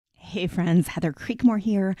Hey friends, Heather Creekmore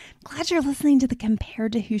here. Glad you're listening to the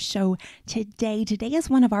Compared to Who show today. Today is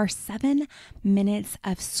one of our 7 minutes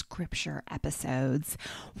of scripture episodes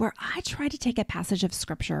where I try to take a passage of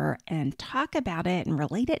scripture and talk about it and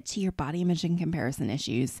relate it to your body image and comparison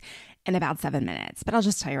issues in about 7 minutes. But I'll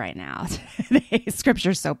just tell you right now, today's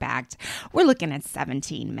scripture is so packed. We're looking at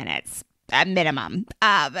 17 minutes. At minimum.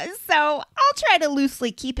 So I'll try to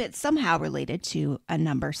loosely keep it somehow related to a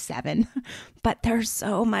number 7. But there's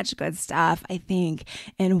so much good stuff, I think,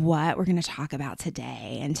 in what we're going to talk about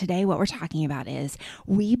today. And today what we're talking about is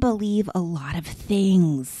we believe a lot of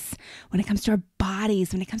things when it comes to our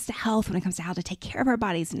bodies, when it comes to health, when it comes to how to take care of our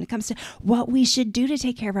bodies, when it comes to what we should do to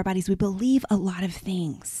take care of our bodies. We believe a lot of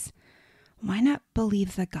things. Why not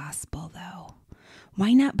believe the gospel, though?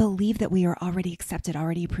 Why not believe that we are already accepted,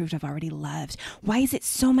 already approved of, already loved? Why is it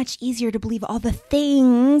so much easier to believe all the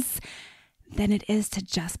things than it is to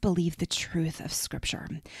just believe the truth of Scripture?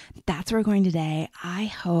 That's where we're going today. I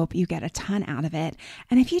hope you get a ton out of it.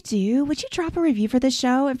 And if you do, would you drop a review for the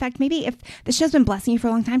show? In fact, maybe if the show's been blessing you for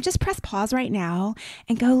a long time, just press pause right now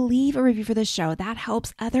and go leave a review for the show. That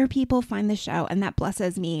helps other people find the show, and that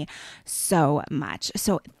blesses me so much.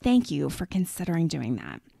 So thank you for considering doing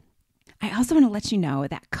that. I also want to let you know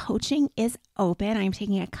that coaching is open. I'm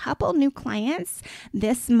taking a couple new clients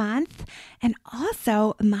this month. And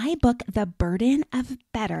also my book, The Burden of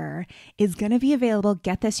Better, is going to be available,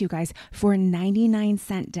 get this, you guys, for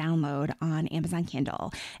 99-cent download on Amazon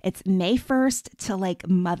Kindle. It's May 1st to like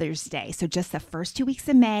Mother's Day. So just the first 2 weeks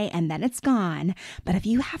of May, and then it's gone. But if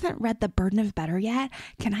you haven't read The Burden of Better yet,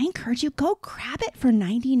 can I encourage you, go grab it for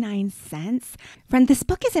 99 cents. Friend, this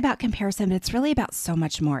book is about comparison, but it's really about so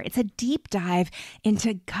much more. It's a deep dive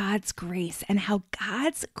into God's grace and how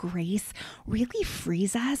God's grace really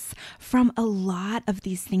frees us from a lot of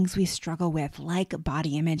these things we struggle with, like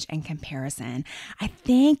body image and comparison. I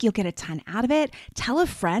think you'll get a ton out of it. Tell a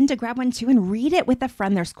friend to grab one too and read it with a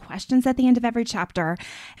friend. There's questions at the end of every chapter.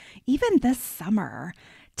 Even this summer,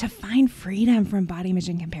 to find freedom from body image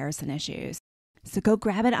and comparison issues. So go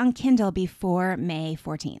grab it on Kindle before May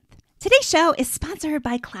 14th. Today's show is sponsored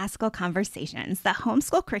by Classical Conversations, the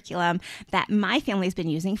homeschool curriculum that my family's been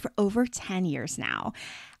using for over 10 years now.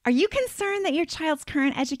 Are you concerned that your child's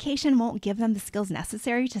current education won't give them the skills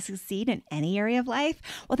necessary to succeed in any area of life?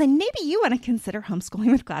 Well, then maybe you want to consider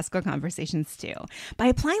homeschooling with Classical Conversations too. By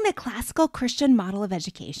applying the classical Christian model of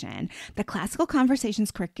education, the Classical Conversations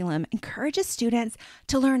curriculum encourages students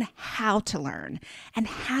to learn how to learn and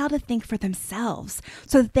how to think for themselves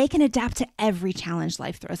so that they can adapt to every challenge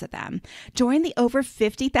life throws at them. Join the over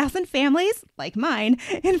 50,000 families, like mine,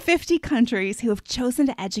 in 50 countries who have chosen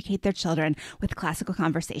to educate their children with Classical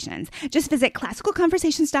Conversations. Just visit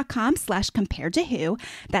classicalconversations.com/comparedtowho.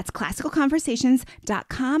 That's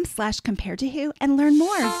classicalconversations.com/comparedtowho and learn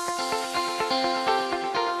more.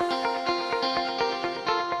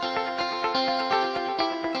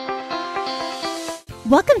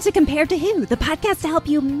 Welcome to Compared to Who, the podcast to help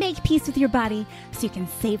you make peace with your body so you can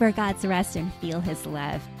savor God's rest and feel His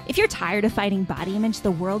love. If you're tired of fighting body image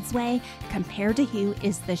the world's way, Compared to Who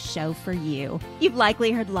is the show for you. You've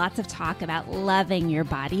likely heard lots of talk about loving your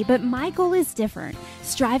body, but my goal is different.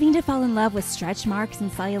 Striving to fall in love with stretch marks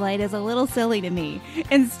and cellulite is a little silly to me.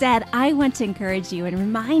 Instead, I want to encourage you and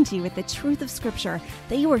remind you with the truth of Scripture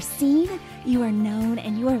that you are seen, you are known,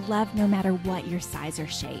 and you are loved no matter what your size or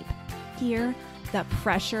shape. Here, the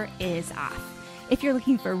pressure is off. If you're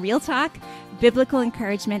looking for real talk, biblical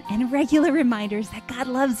encouragement, and regular reminders that God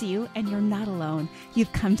loves you and you're not alone,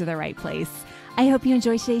 you've come to the right place. I hope you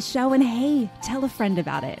enjoy today's show, and hey, tell a friend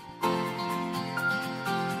about it.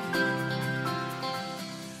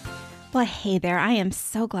 Well, hey there. I am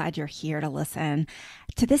so glad you're here to listen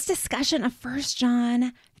to this discussion of 1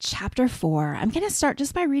 John chapter 4. I'm going to start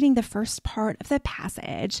just by reading the first part of the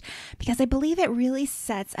passage because I believe it really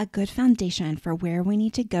sets a good foundation for where we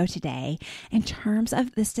need to go today in terms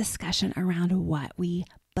of this discussion around what we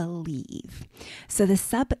believe. So the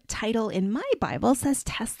subtitle in my Bible says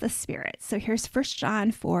test the spirit. So here's 1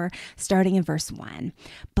 John 4, starting in verse 1.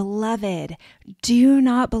 Beloved, do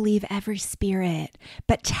not believe every spirit,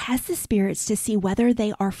 but test the spirits to see whether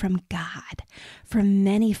they are from God. For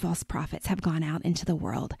many false prophets have gone out into the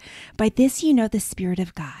world. By this you know the Spirit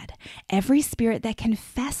of God. Every spirit that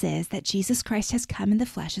confesses that Jesus Christ has come in the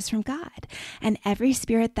flesh is from God. And every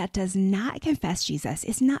spirit that does not confess Jesus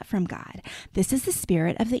is not from God. This is the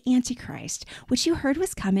spirit of the Antichrist, which you heard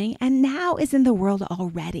was coming and now is in the world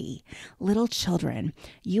already. Little children,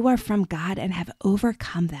 you are from God and have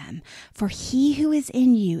overcome them. For he who is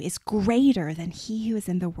in you is greater than he who is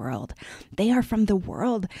in the world. They are from the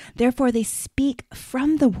world, therefore they speak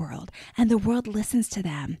from the world, and the world listens to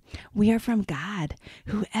them. We are from God.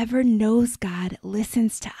 Whoever knows God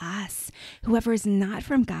listens to us. Whoever is not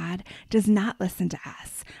from God does not listen to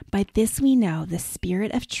us. By this we know the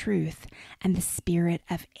spirit of truth and the spirit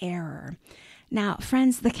of error. Now,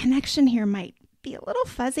 friends, the connection here might be a little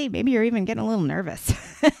fuzzy. Maybe you're even getting a little nervous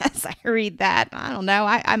as I read that. I don't know.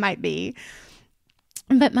 I might be.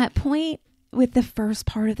 But my point with the first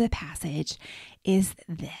part of the passage is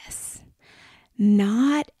this.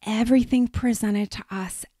 Not everything presented to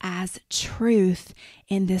us as truth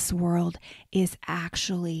in this world is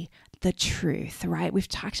actually the truth, right? We've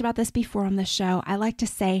talked about this before on the show. I like to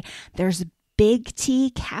say there's big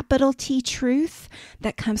T, capital T truth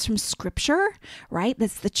that comes from scripture, right?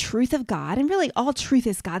 That's the truth of God. And really all truth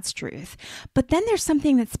is God's truth. But then there's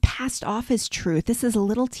something that's passed off as truth. This is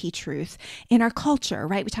little T truth in our culture,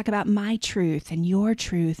 right? We talk about my truth and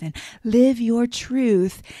live your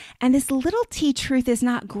truth. And this little T truth is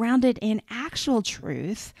not grounded in actual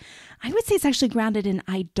truth. I would say it's actually grounded in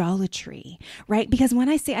idolatry, right? Because when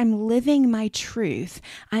I say I'm living my truth,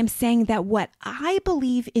 I'm saying that what I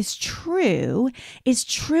believe is true is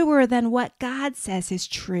truer than what God says is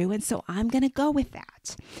true. And so I'm going to go with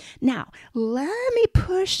that. Now, let me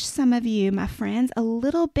push some of you, my friends, a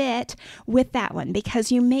little bit with that one,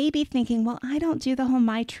 because you may be thinking, well, I don't do the whole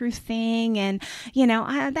my truth thing. And,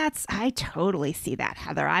 I totally see that,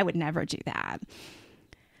 Heather. I would never do that.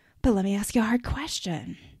 But let me ask you a hard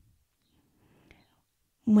question.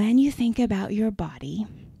 When you think about your body,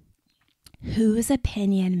 whose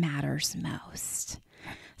opinion matters most?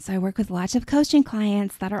 So I work with lots of coaching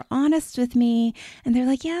clients that are honest with me, and they're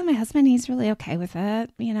like, yeah, my husband, he's really okay with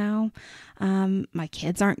it. My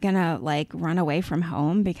kids aren't going to run away from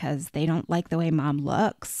home because they don't like the way mom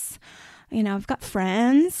looks. I've got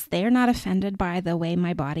friends, they're not offended by the way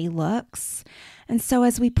my body looks. And so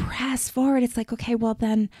as we press forward, it's like, okay, well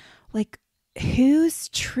then, whose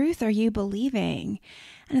truth are you believing?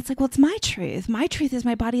 And it's like, well, it's my truth. My truth is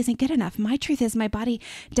my body isn't good enough. My truth is my body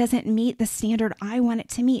doesn't meet the standard I want it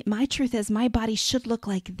to meet. My truth is my body should look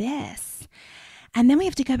like this. And then we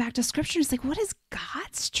have to go back to scripture. It's like, what is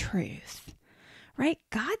God's truth? Right?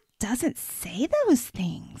 God doesn't say those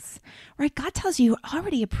things, right? God tells you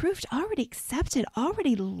already approved, already accepted,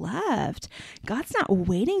 already loved. God's not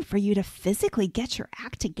waiting for you to physically get your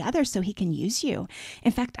act together so he can use you.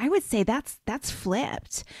 In fact, I would say that's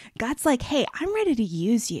flipped. God's like, hey, I'm ready to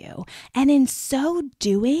use you. And in so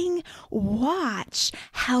doing, watch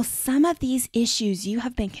how some of these issues you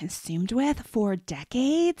have been consumed with for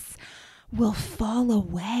decades will fall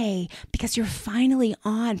away because you're finally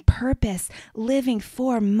on purpose, living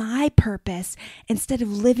for my purpose instead of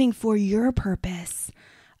living for your purpose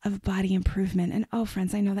of body improvement. And oh,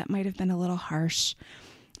 friends, I know that might have been a little harsh.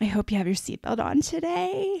 I hope you have your seatbelt on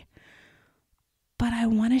today. But I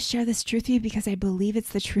want to share this truth with you because I believe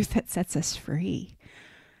it's the truth that sets us free.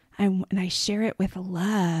 And I share it with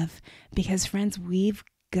love because, friends, we've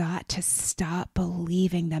got to stop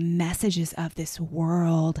believing the messages of this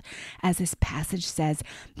world, as this passage says,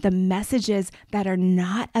 the messages that are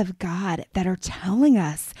not of God, that are telling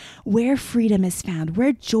us where freedom is found,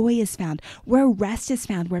 where joy is found, where rest is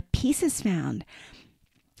found, where peace is found.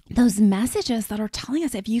 Those messages that are telling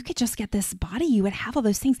us if you could just get this body, you would have all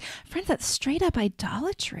those things. Friends, that's straight up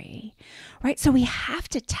idolatry, right? So we have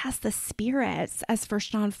to test the spirits, as 1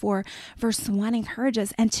 John 4 verse 1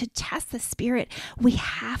 encourages. And to test the spirit, we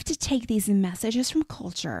have to take these messages from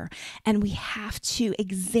culture and we have to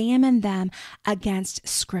examine them against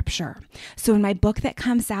scripture. So in my book that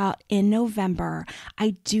comes out in November,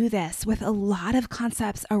 I do this with a lot of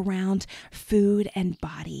concepts around food and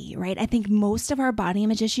body, right? I think most of our body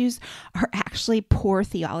image issues are actually poor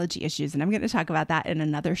theology issues. And I'm going to talk about that in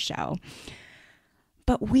another show.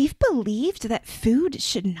 But we've believed that food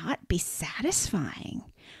should not be satisfying,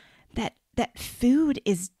 that food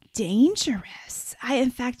is dangerous.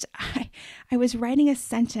 I was writing a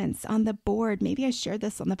sentence on the board. Maybe I shared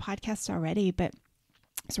this on the podcast already, but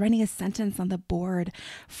I was writing a sentence on the board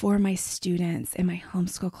for my students in my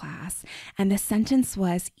homeschool class. And the sentence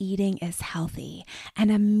was, eating is healthy.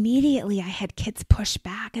 And immediately I had kids push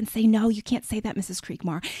back and say, no, you can't say that, Mrs.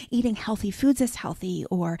 Creekmore. Eating healthy foods is healthy.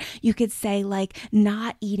 Or you could say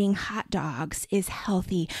not eating hot dogs is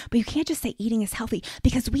healthy. But you can't just say eating is healthy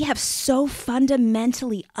because we have so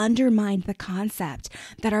fundamentally undermined the concept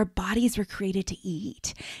that our bodies were created to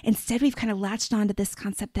eat. Instead, we've kind of latched onto this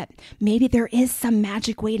concept that maybe there is some magic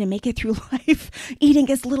magic way to make it through life, eating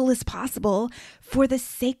as little as possible for the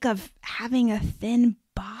sake of having a thin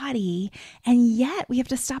body. And yet we have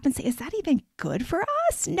to stop and say, is that even good for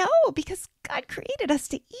us? No, because God created us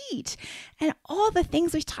to eat. And all the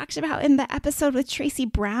things we talked about in the episode with Tracy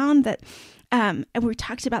Brown, that we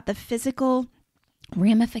talked about the physical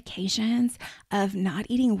ramifications of not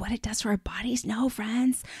eating, what it does to our bodies. No,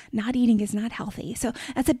 friends, not eating is not healthy. So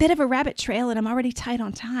that's a bit of a rabbit trail, and I'm already tight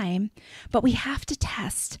on time, but we have to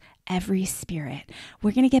test every spirit.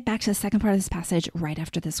 We're going to get back to the second part of this passage right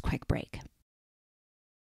after this quick break.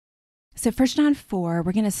 So 1 John 4,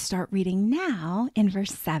 we're going to start reading now in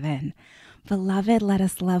verse 7. Beloved, let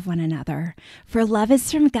us love one another, for love is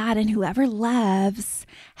from God, and whoever loves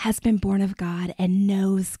has been born of God and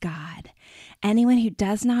knows God. Anyone who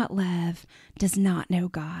does not love does not know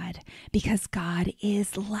God, because God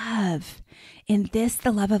is love. In this,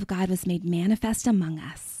 the love of God was made manifest among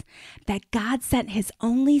us, that God sent his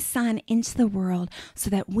only Son into the world so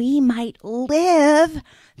that we might live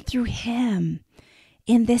through him.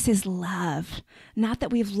 In this is love, not that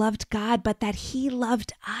we've loved God, but that he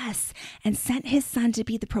loved us and sent his Son to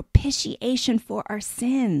be the propitiation for our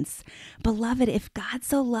sins. Beloved, if God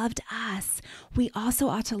so loved us, we also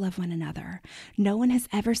ought to love one another. No one has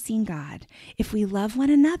ever seen God. If we love one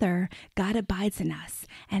another, God abides in us,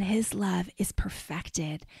 and his love is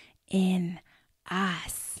perfected in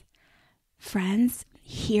us. Friends,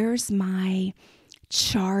 here's my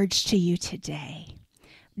charge to you today.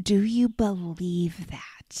 Do you believe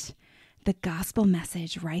that? The gospel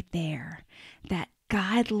message right there, that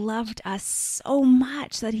God loved us so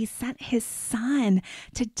much that he sent his Son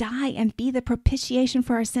to die and be the propitiation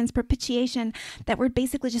for our sins. Propitiation, that word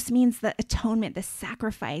basically just means the atonement, the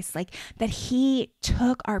sacrifice, like that he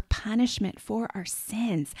took our punishment for our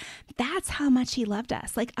sins. That's how much he loved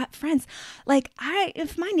us. Like, friends, like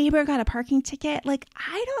if my neighbor got a parking ticket, like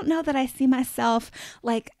I don't know that I see myself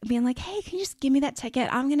like being like, hey, can you just give me that ticket?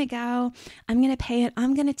 I'm going to go, I'm going to pay it.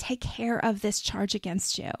 I'm going to take care of this charge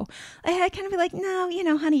against you. I kind of be like, no,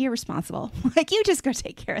 honey, you're responsible. Like, you just go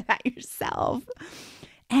take care of that yourself.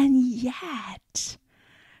 And yet,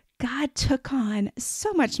 God took on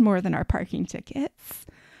so much more than our parking tickets,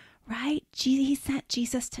 right? He sent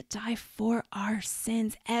Jesus to die for our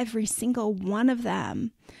sins, every single one of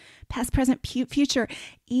them. Past, present, future,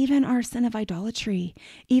 even our sin of idolatry,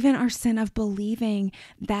 even our sin of believing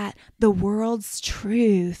that the world's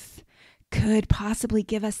truth could possibly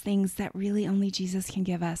give us things that really only Jesus can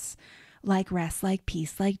give us. Like rest, like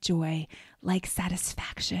peace, like joy, like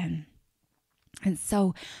satisfaction. And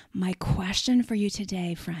so my question for you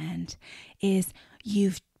today, friend, is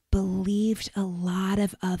you've believed a lot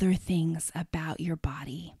of other things about your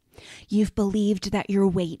body. You've believed that your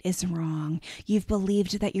weight is wrong. You've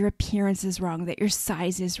believed that your appearance is wrong, that your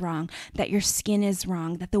size is wrong, that your skin is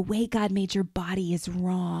wrong, that the way God made your body is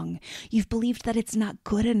wrong. You've believed that it's not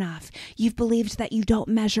good enough. You've believed that you don't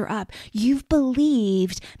measure up. You've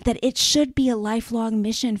believed that it should be a lifelong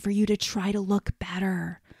mission for you to try to look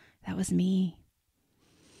better. That was me.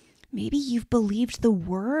 Maybe you've believed the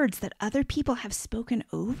words that other people have spoken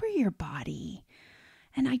over your body.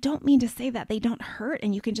 And I don't mean to say that they don't hurt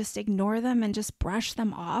and you can just ignore them and just brush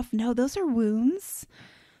them off. No, those are wounds.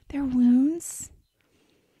 They're wounds.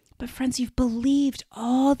 But friends, you've believed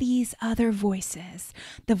all these other voices,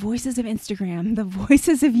 the voices of Instagram, the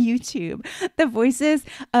voices of YouTube, the voices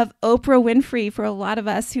of Oprah Winfrey for a lot of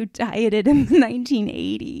us who dieted in the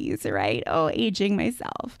 1980s, right? Oh, aging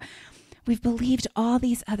myself. We've believed all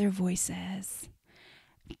these other voices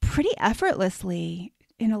pretty effortlessly.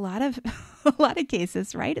 In a lot of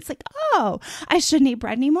cases, right? It's like, oh, I shouldn't eat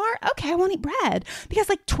bread anymore. Okay, I won't eat bread because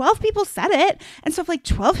like 12 people said it. And so if like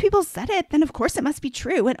 12 people said it, then of course it must be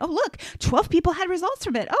true. And oh, look, 12 people had results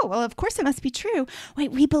from it. Oh, well, of course it must be true.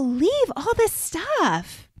 Wait, we believe all this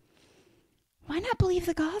stuff. Why not believe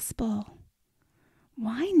the gospel?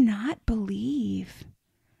 Why not believe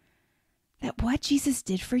that what Jesus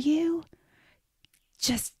did for you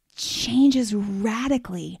just changes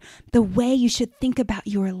radically the way you should think about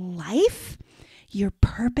your life, your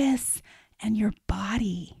purpose, and your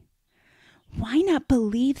body? Why not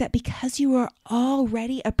believe that because you are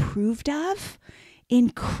already approved of in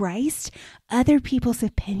Christ, other people's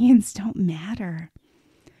opinions don't matter?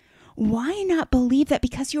 Why not believe that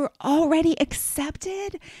because you are already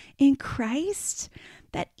accepted in Christ,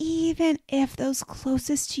 that even if those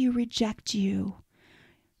closest to you reject you,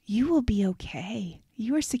 you will be okay?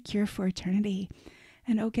 You are secure for eternity.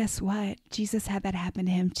 And oh, guess what? Jesus had that happen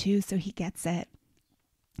to him too, so he gets it.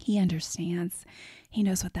 He understands. He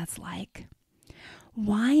knows what that's like.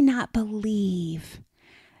 Why not believe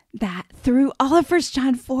that through all of 1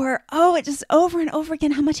 John 4, it just over and over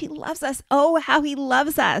again, how much he loves us. Oh, how he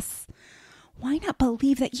loves us. Why not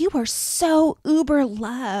believe that you are so uber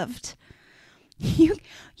loved? You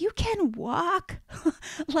can walk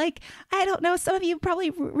like, I don't know, some of you probably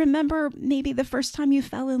remember maybe the first time you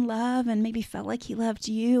fell in love and maybe felt like he loved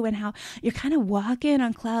you, and how you're kind of walking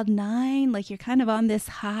on cloud 9, like you're kind of on this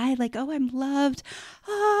high, like, oh, I'm loved.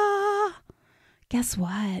 Guess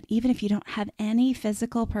what? Even if you don't have any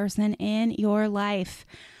physical person in your life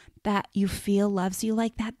that you feel loves you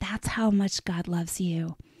like that, that's how much God loves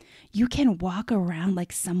you. You can walk around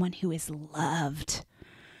like someone who is loved,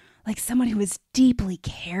 like someone who is deeply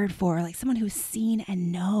cared for, like someone who's seen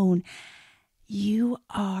and known. You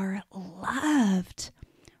are loved.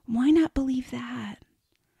 Why not believe that?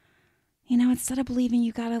 Instead of believing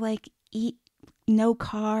you got to like eat no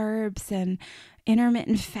carbs and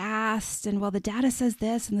intermittent fast, and the data says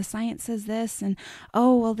this and the science says this, and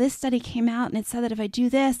this study came out and it said that if I do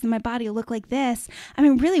this then my body will look like this. I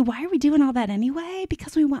mean, really, why are we doing all that anyway?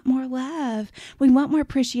 Because we want more love. We want more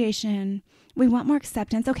appreciation. We want more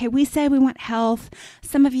acceptance. Okay, we say we want health.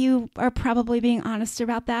 Some of you are probably being honest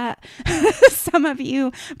about that. Some of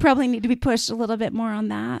you probably need to be pushed a little bit more on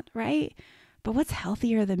that, right? But what's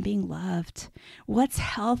healthier than being loved? What's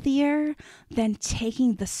healthier than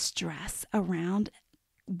taking the stress around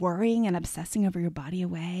worrying and obsessing over your body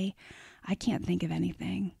away? I can't think of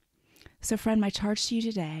anything. So friend, my charge to you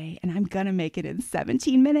today, and I'm going to make it in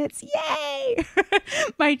 17 minutes. Yay!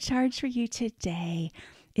 My charge for you today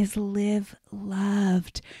is live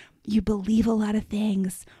loved. You believe a lot of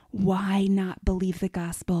things. Why not believe the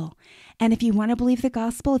gospel? And if you want to believe the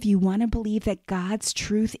gospel, if you want to believe that God's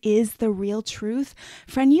truth is the real truth,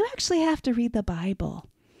 friend, you actually have to read the Bible.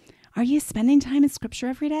 Are you spending time in scripture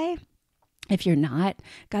every day? If you're not,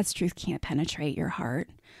 God's truth can't penetrate your heart.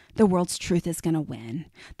 The world's truth is going to win.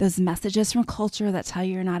 Those messages from culture that tell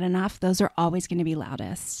you you're not enough, those are always going to be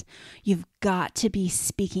loudest. You've got to be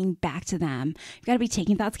speaking back to them. You've got to be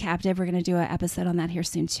taking thoughts captive. We're going to do an episode on that here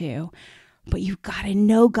soon too. But you've got to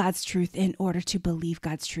know God's truth in order to believe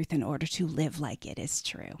God's truth, in order to live like it is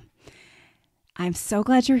true. I'm so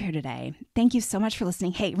glad you're here today. Thank you so much for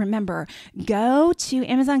listening. Hey, remember, go to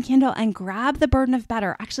Amazon Kindle and grab The Burden of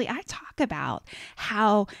Better. Actually, I talk about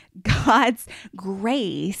how God's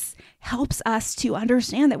grace helps us to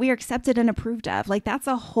understand that we are accepted and approved of. Like, that's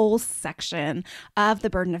a whole section of The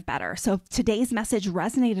Burden of Better. So if today's message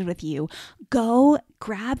resonated with you, go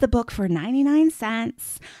grab the book for 99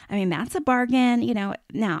 cents. I mean, that's a bargain.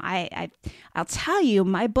 Now I'll tell you,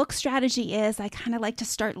 my book strategy is I kind of like to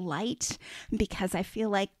start light, because I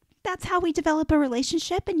feel like that's how we develop a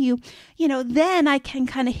relationship. And then I can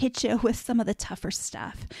kind of hit you with some of the tougher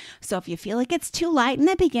stuff. So if you feel like it's too light in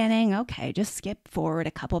the beginning, okay, just skip forward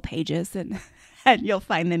a couple pages and you'll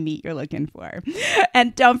find the meat you're looking for.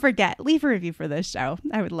 And don't forget, leave a review for this show.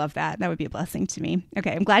 I would love that. That would be a blessing to me.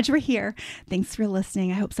 Okay, I'm glad you were here. Thanks for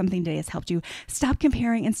listening. I hope something today has helped you stop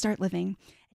comparing and start living.